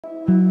I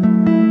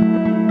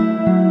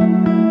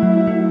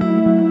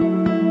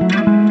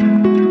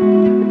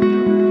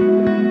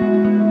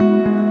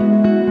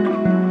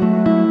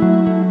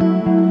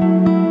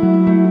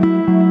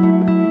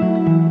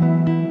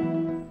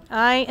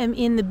am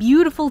in the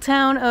beautiful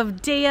town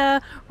of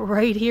Deia,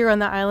 right here on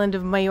the island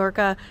of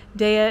Mallorca.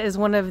 Deia is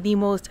one of the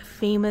most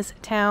famous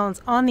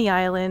towns on the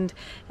island,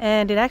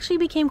 and it actually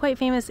became quite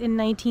famous in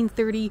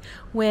 1930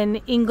 when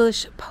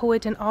English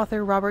poet and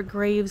author Robert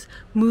Graves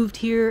moved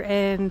here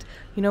and,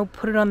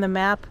 put it on the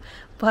map.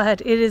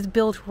 But it is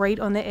built right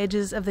on the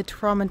edges of the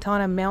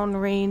Tramuntana mountain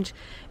range.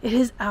 It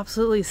is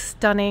absolutely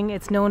stunning.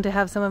 It's known to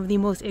have some of the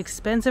most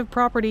expensive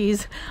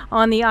properties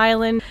on the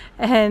island,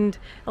 and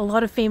a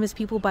lot of famous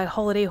people buy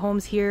holiday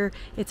homes here.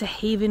 It's a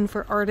haven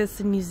for artists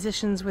and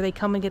musicians where they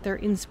come and get their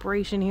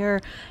inspiration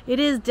here. It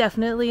is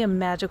definitely a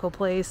magical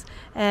place,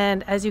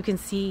 and as you can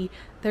see,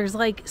 there's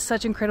like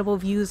such incredible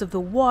views of the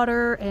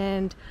water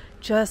and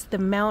just the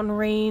mountain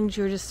range.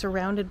 You're just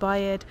surrounded by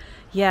it.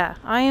 Yeah,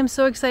 I am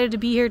so excited to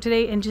be here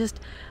today, and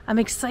I'm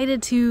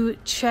excited to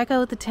check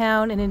out the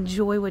town and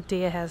enjoy what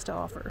Deia has to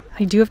offer.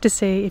 I do have to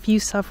say, if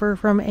you suffer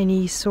from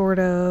any sort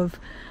of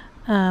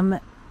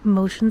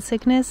motion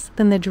sickness,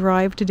 then the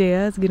drive to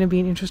Deia is going to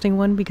be an interesting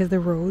one because the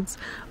roads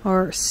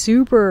are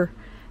super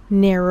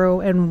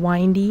narrow and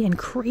windy and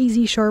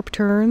crazy sharp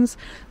turns.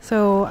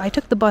 So I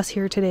took the bus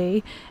here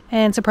today,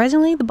 and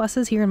surprisingly the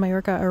buses here in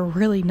Mallorca are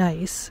really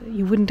nice.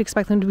 You wouldn't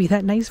expect them to be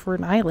that nice for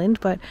an island,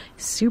 but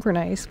super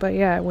nice. But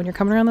yeah, when you're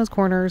coming around those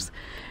corners,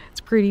 it's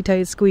pretty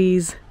tight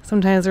squeeze.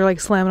 Sometimes they're like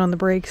slamming on the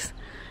brakes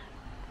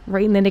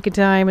right in the nick of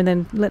time and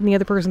then letting the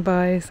other person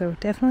by. So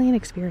definitely an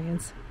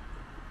experience.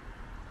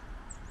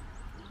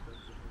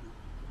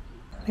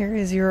 There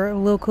is your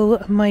local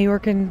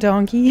Mallorcan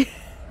donkey.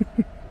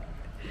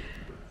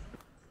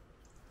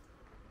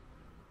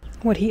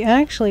 What he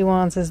actually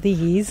wants is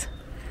these,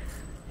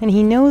 and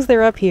he knows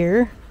they're up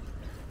here,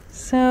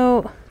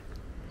 so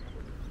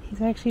he's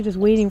actually just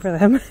waiting for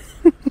them.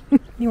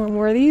 You want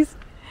more of these?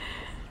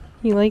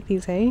 You like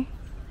these, hey?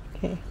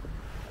 Okay.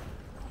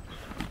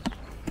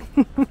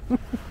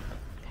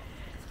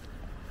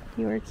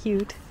 You are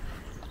cute.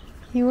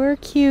 You are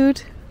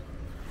cute.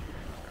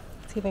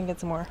 Let's see if I can get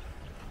some more.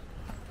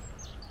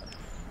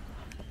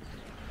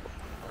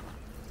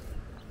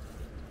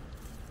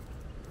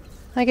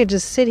 I could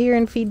just sit here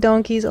and feed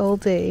donkeys all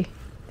day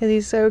because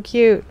he's so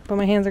cute, but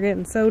my hands are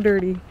getting so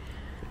dirty.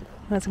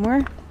 Want some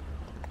more?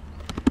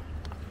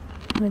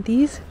 Want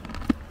these?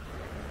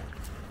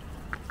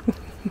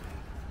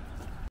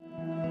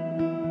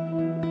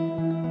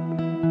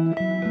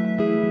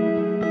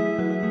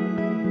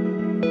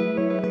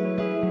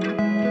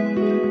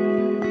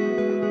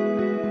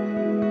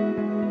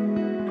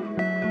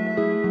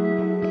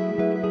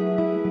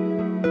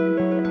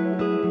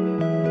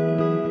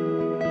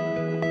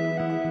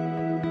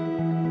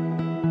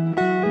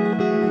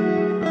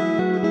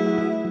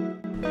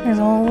 There's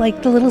all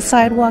like the little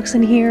sidewalks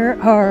in here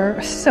are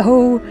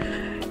so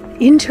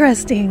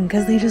interesting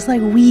because they just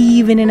like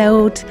weave in and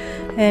out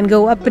and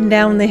go up and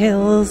down the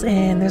hills,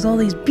 and there's all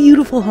these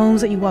beautiful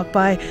homes that you walk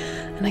by,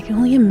 and I can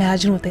only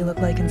imagine what they look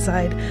like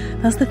inside.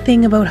 That's the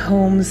thing about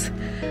homes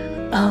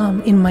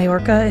in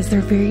Mallorca, is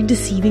they're very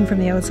deceiving from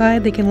the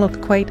outside. They can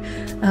look quite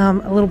a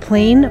little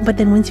plain, but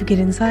then once you get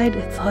inside,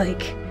 it's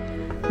like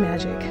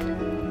magic.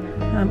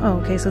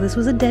 Oh, okay, so this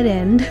was a dead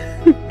end.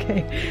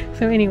 Okay,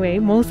 so anyway,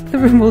 most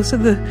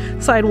of the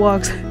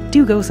sidewalks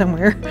do go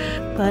somewhere,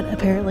 but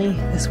apparently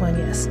this one,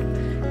 yes,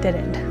 dead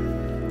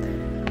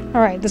end.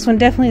 All right, this one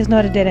definitely is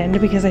not a dead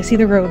end because I see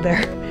the road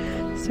there.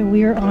 So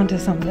we are onto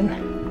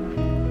something.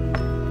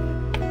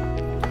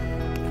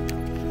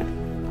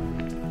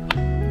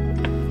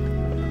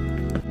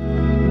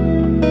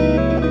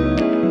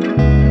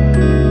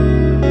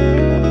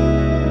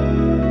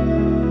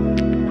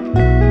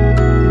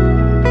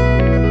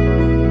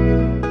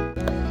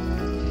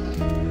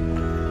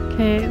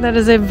 That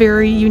is a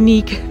very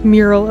unique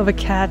mural of a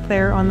cat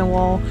there on the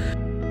wall.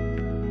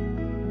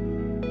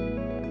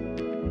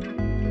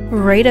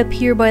 Right up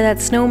here by that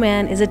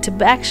snowman is a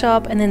tobacco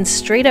shop, and then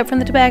straight up from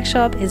the tobacco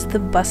shop is the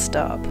bus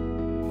stop.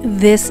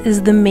 This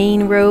is the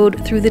main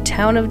road through the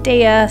town of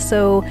Deia,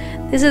 so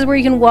this is where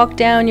you can walk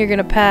down. You're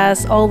gonna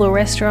pass all the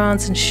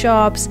restaurants and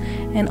shops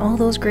and all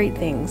those great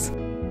things.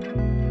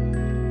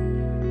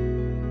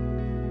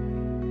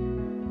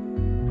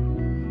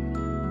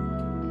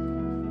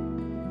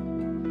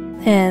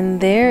 And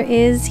there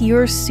is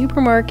your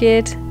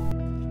supermarket.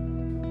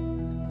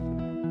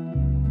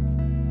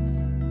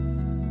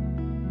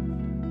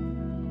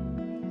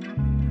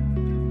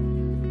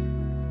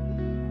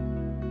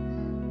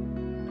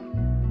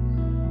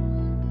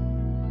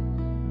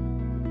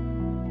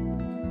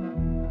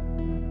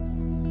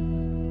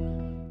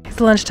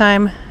 It's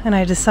lunchtime, and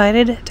I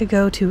decided to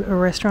go to a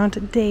restaurant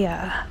at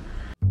Deia.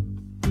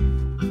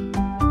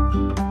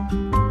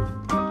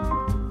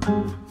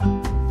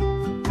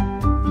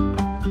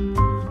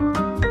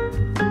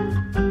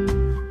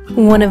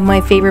 One of my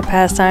favorite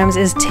pastimes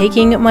is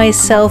taking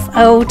myself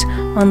out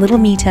on little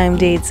me time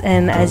dates,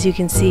 and as you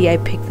can see, I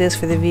picked this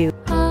for the view.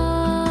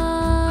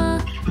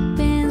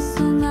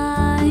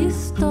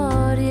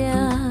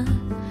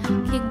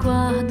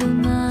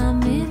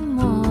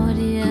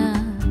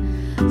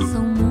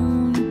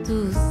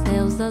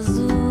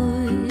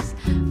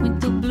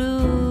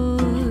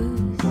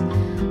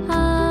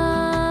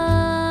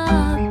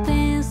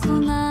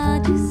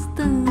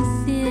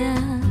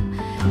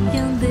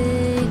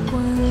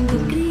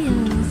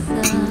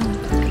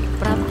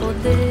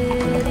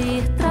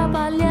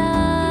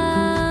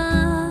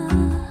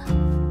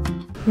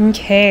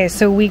 Okay,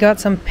 so we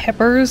got some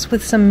peppers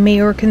with some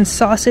Mallorcan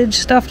sausage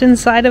stuffed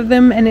inside of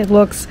them, and it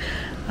looks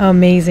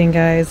amazing,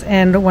 guys.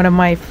 And one of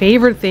my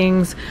favorite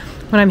things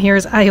when I'm here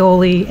is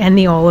aioli and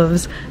the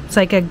olives. It's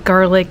like a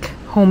garlic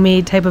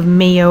homemade type of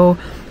mayo,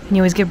 and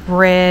you always get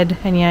bread.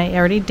 And yeah, I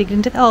already digged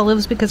into the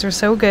olives because they're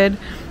so good.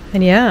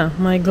 And yeah,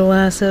 my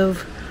glass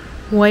of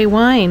white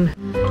wine.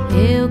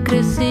 Eu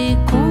cresci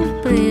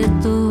com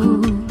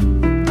preto,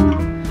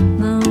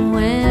 não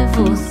é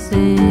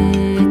você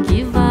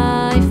que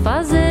vai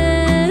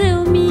fazer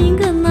eu me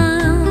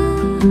enganar.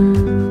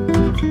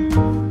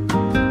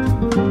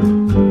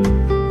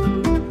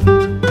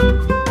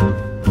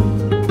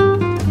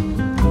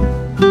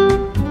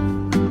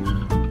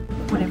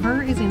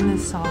 Whatever is in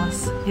this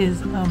sauce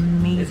is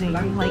amazing.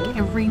 Like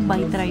every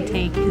bite that I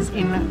take is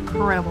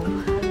incredible.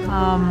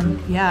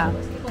 Yeah,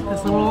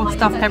 this little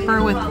stuffed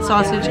pepper with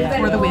sausage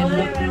for the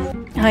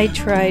win. I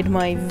tried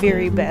my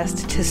very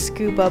best to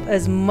scoop up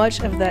as much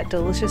of that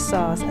delicious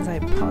sauce as I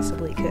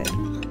possibly could.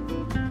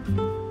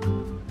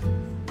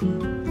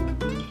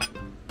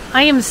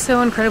 I am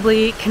so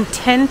incredibly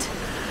content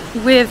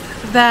with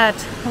that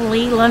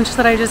late lunch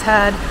that I just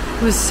had.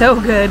 It was so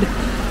good.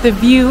 The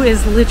view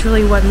is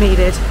literally what made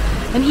it.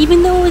 And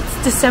even though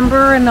it's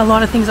December and a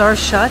lot of things are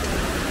shut,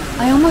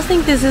 I almost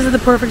think this is the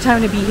perfect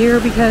time to be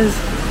here because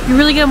you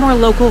really get a more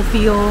local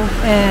feel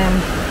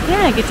and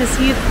yeah, get to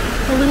see it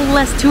a little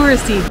less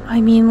touristy.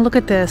 I mean, look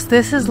at this.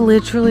 This is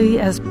literally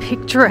as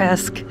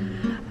picturesque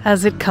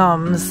as it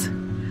comes.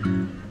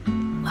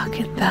 Look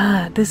at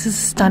that. This is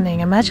stunning.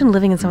 Imagine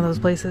living in some of those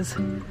places.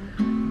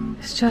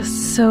 It's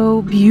just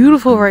so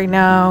beautiful right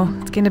now.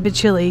 It's getting a bit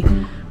chilly,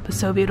 but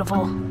so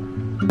beautiful.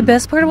 The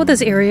best part about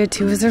this area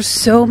too is there's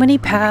so many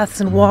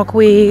paths and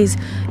walkways.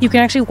 You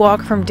can actually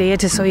walk from Deia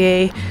to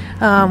Soye,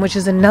 which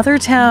is another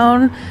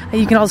town.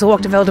 You can also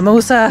walk to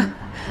Valdemosa,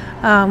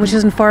 which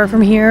isn't far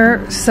from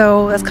here.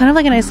 So that's kind of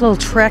like a nice little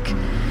trek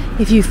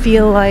if you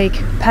feel like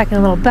packing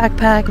a little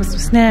backpack with some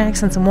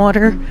snacks and some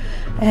water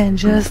and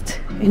just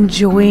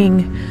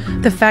enjoying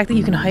the fact that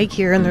you can hike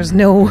here and there's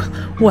no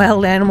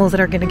wild animals that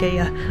are gonna get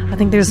you. I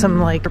think there's some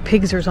like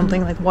pigs or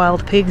something, like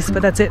wild pigs,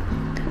 but that's it.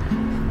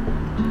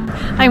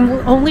 I'm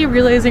only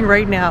realizing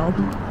right now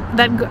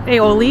that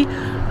aioli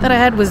that I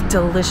had was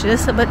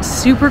delicious, but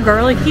super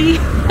garlicky.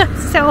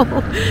 So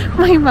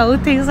my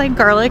mouth tastes like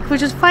garlic,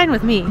 which is fine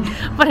with me.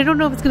 But I don't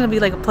know if it's going to be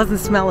like a pleasant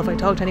smell if I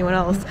talk to anyone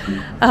else.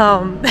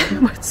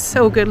 But it's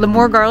so good. The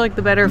more garlic,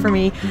 the better for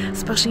me,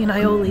 especially in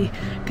aioli.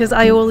 Because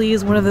aioli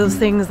is one of those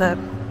things that,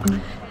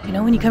 you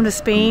know, when you come to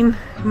Spain,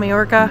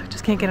 Mallorca,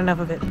 just can't get enough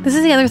of it. This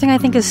is the other thing I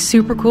think is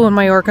super cool in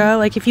Mallorca.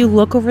 Like if you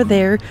look over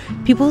there,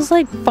 people's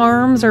like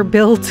farms are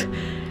built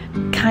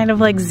kind of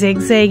like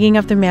zigzagging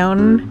up the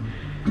mountain.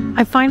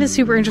 I find it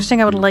super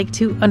interesting. I would like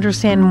to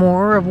understand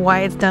more of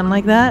why it's done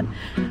like that.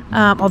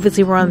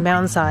 Obviously we're on the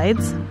mountain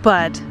sides,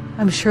 but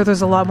I'm sure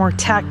there's a lot more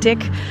tactic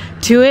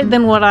to it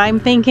than what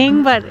I'm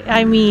thinking. But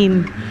I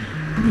mean,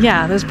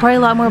 yeah, there's probably a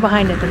lot more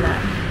behind it than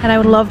that. And I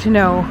would love to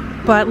know.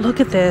 But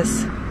look at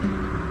this.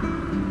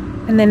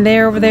 And then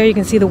there, over there, you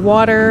can see the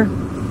water.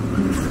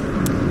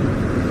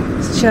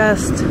 It's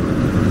just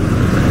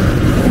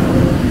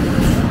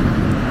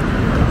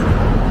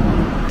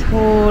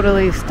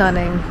totally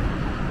stunning.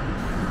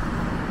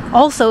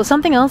 Also,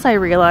 something else I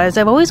realized,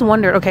 I've always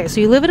wondered, okay, so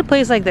you live at a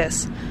place like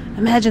this.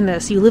 Imagine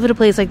this, you live at a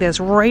place like this,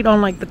 right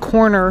on like the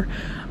corner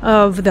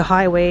of the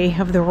highway,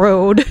 of the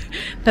road,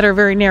 that are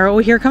very narrow.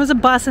 Here comes a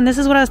bus, and this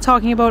is what I was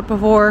talking about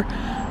before,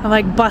 of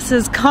like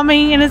buses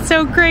coming, and it's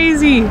so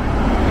crazy.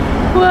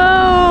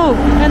 Whoa!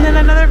 And then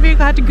another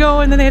vehicle had to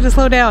go, and then they had to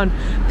slow down.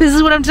 This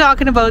is what I'm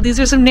talking about. These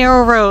are some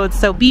narrow roads,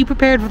 so be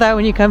prepared for that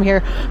when you come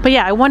here. But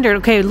yeah, I wondered,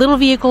 okay, little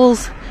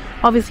vehicles.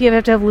 Obviously, you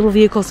have to have little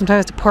vehicles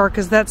sometimes to park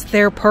because that's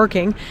their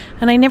parking.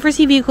 And I never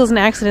see vehicles in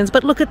accidents,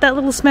 but look at that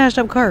little smashed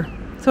up car.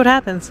 So it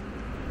happens.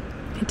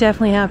 It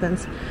definitely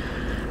happens.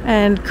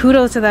 And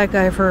kudos to that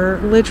guy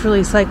for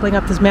literally cycling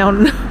up this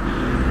mountain.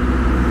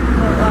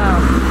 Oh,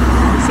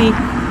 wow. See?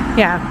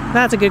 Yeah,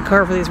 that's a good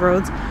car for these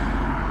roads.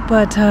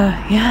 But,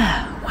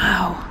 yeah,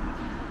 wow.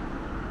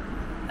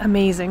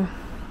 Amazing.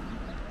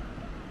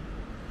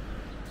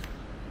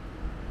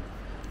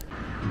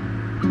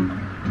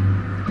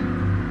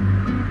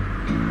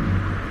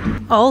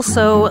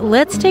 Also,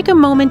 let's take a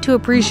moment to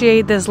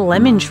appreciate this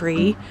lemon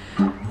tree.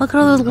 Look at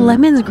all those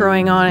lemons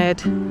growing on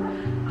it.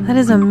 That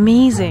is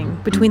amazing.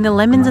 Between the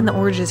lemons and the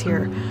oranges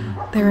here,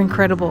 they're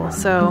incredible.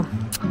 So,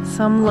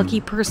 some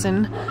lucky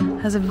person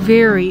has a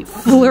very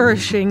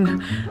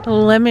flourishing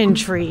lemon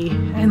tree,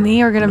 and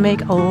they are gonna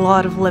make a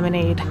lot of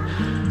lemonade.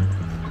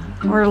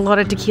 Or a lot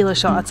of tequila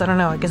shots, I don't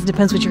know, I guess it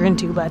depends what you're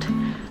into, but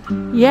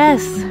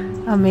yes,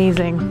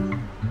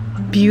 amazing.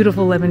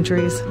 Beautiful lemon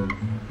trees.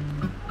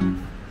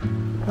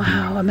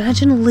 Wow,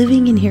 imagine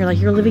living in here, like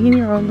you're living in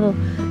your own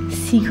little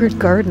secret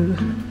garden.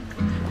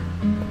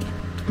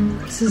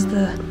 This is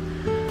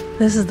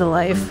the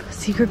life.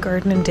 Secret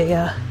garden in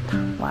Deia.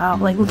 Wow,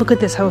 like look at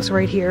this house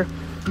right here.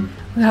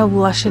 Look how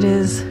lush it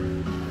is.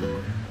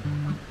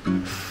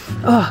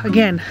 Oh,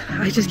 again,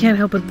 I just can't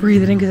help but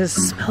breathe it in because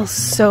it smells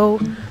so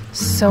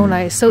So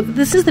nice. So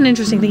this is an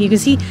interesting thing. You can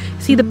see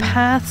the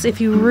paths.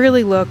 If you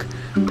really look,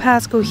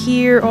 paths go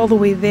here all the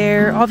way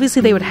there.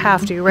 Obviously they would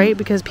have to, right?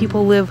 Because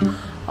people live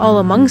all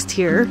amongst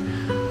here.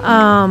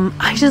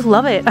 I just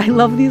love it. I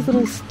love these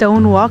little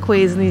stone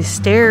walkways and these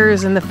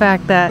stairs, and the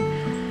fact that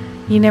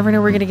you never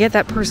know where you're gonna get.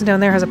 That person down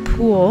there has a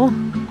pool.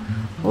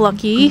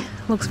 Lucky.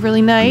 Looks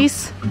really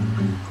nice.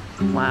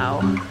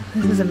 Wow.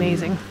 This is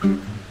amazing.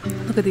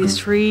 Look at these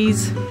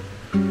trees.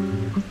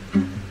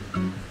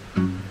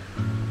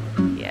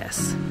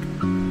 Yes.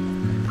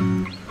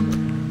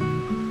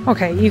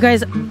 Okay, you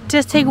guys,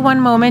 just take one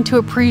moment to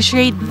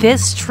appreciate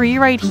this tree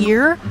right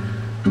here.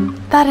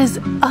 That is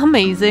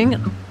amazing.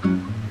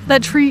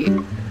 That tree,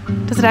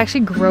 does it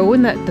actually grow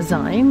in that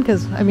design?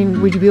 Because, I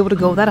mean, would you be able to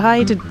go that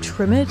high to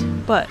trim it?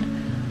 But,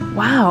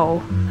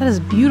 wow, that is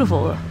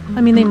beautiful.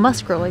 I mean, they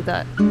must grow like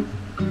that.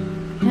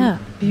 Yeah,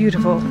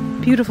 beautiful,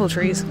 beautiful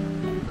trees.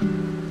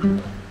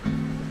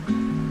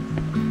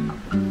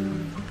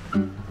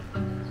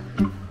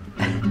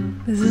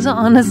 This is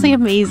honestly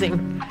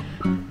amazing.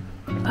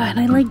 And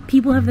I like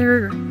people have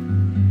their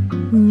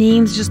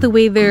names just the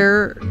way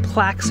their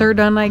plaques are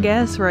done, I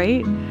guess,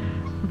 right?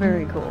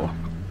 Very cool.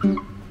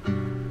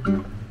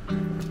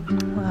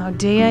 Wow,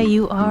 Deia,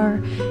 you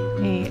are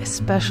a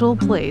special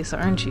place,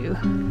 aren't you?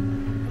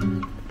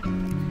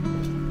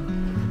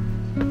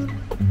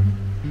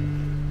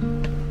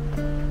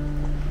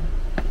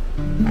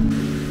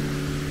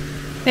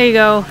 There you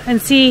go.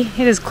 And see,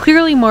 it is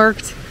clearly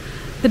marked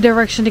the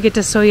direction to get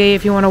to Soye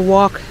if you want to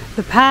walk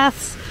the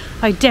paths.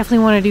 I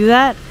definitely want to do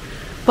that.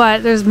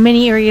 But there's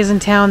many areas in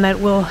town that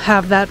will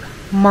have that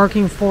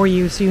marking for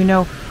you so you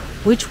know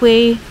which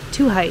way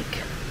to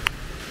hike.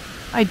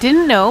 I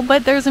didn't know,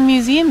 but there's a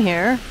museum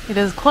here. It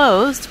is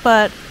closed,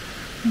 but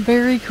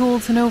very cool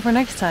to know for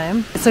next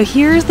time. So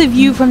here's the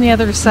view from the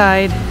other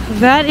side.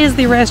 That is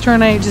the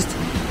restaurant I just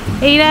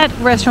ate at,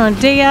 Restaurant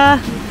Deia.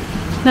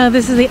 Now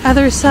this is the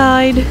other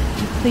side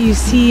that you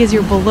see as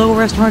you're below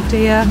Restaurant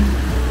Deia.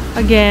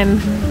 Again,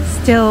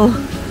 still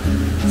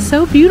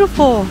so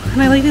beautiful.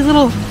 And I like these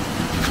little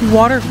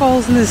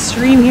waterfalls in the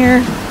stream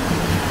here.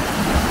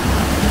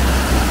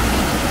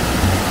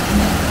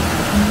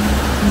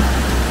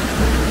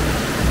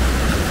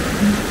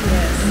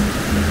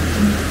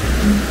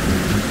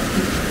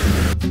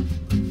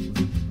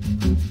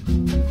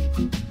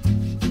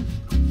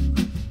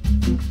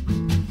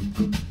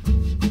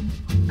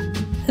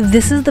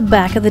 This is the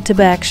back of the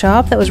tobacco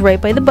shop that was right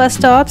by the bus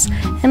stops.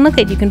 And look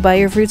at, you can buy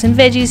your fruits and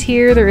veggies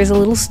here. There is a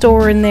little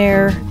store in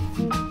there.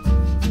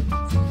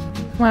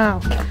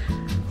 Wow.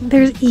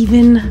 There's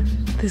even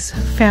this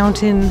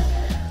fountain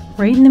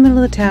right in the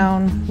middle of the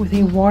town with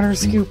a water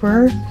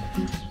scooper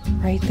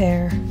right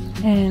there.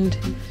 And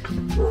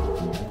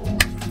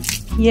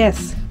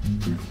yes,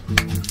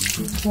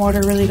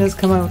 water really does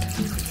come out.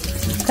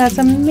 That's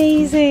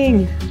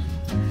amazing.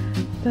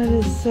 That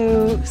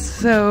is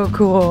so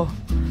cool.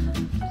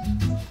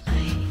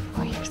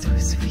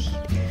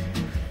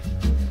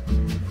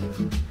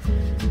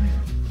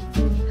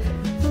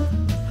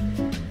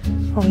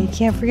 Oh, you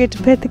can't forget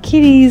to pet the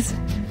kitties.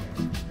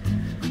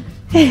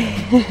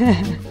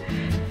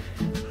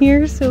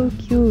 You're so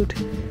cute.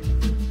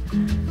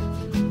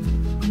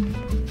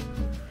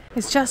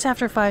 It's just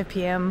after 5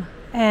 p.m.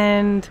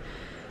 and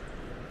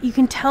you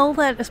can tell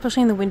that,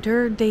 especially in the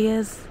winter,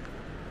 Deia's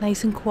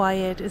nice and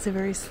quiet. It's a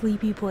very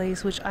sleepy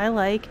place, which I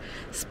like,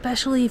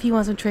 especially if you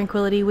want some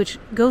tranquility, which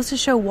goes to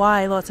show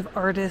why lots of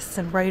artists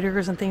and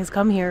writers and things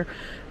come here,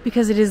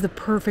 because it is the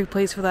perfect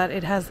place for that.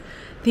 It has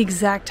the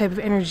exact type of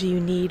energy you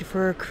need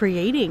for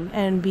creating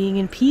and being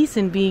in peace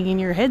and being in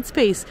your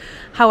headspace.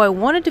 How I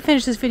wanted to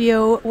finish this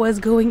video was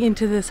going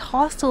into this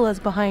hostel that's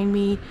behind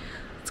me.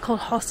 It's called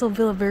Hostel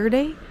Villa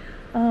Verde.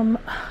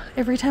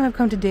 Every time I've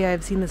come to Deia,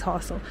 I've seen this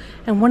hostel,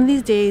 and one of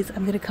these days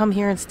I'm gonna come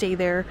here and stay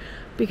there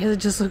because it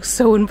just looks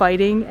so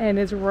inviting, and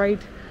it's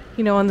right,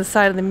 you know, on the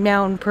side of the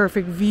mountain,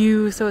 perfect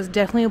view. So it's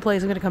definitely a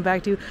place I'm gonna come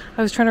back to.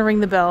 I was trying to ring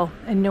the bell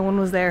and no one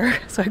was there,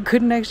 so I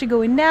couldn't actually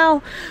go in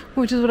now,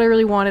 which is what I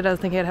really wanted. I was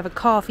thinking I'd have a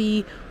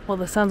coffee while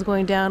the sun's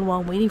going down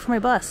while I'm waiting for my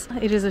bus.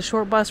 It is a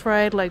short bus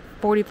ride, like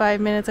 45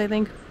 minutes, I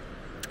think.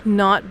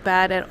 Not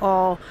bad at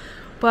all,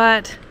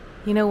 but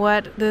you know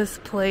what? This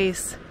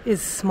place is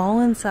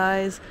small in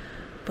size,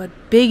 but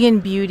big in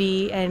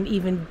beauty and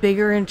even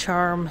bigger in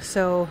charm.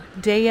 So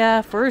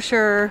Deia, for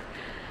sure,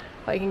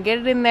 if I can get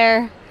it in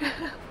there,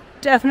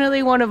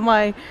 definitely one of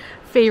my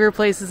favorite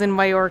places in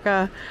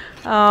Mallorca.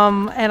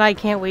 And I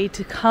can't wait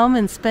to come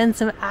and spend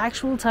some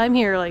actual time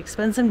here, like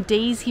spend some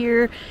days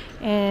here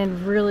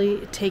and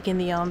really take in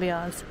the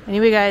ambiance.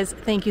 Anyway guys,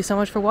 thank you so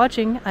much for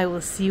watching. I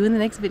will see you in the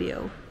next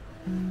video.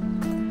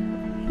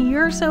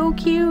 You're so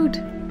cute.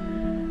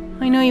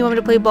 I know you want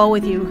me to play ball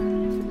with you.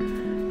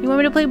 You want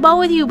me to play ball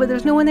with you, but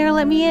there's no one there to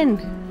let me in.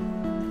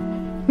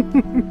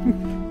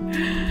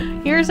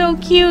 You're so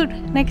cute.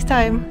 Next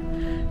time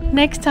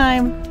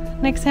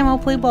I'll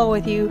play ball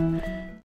with you.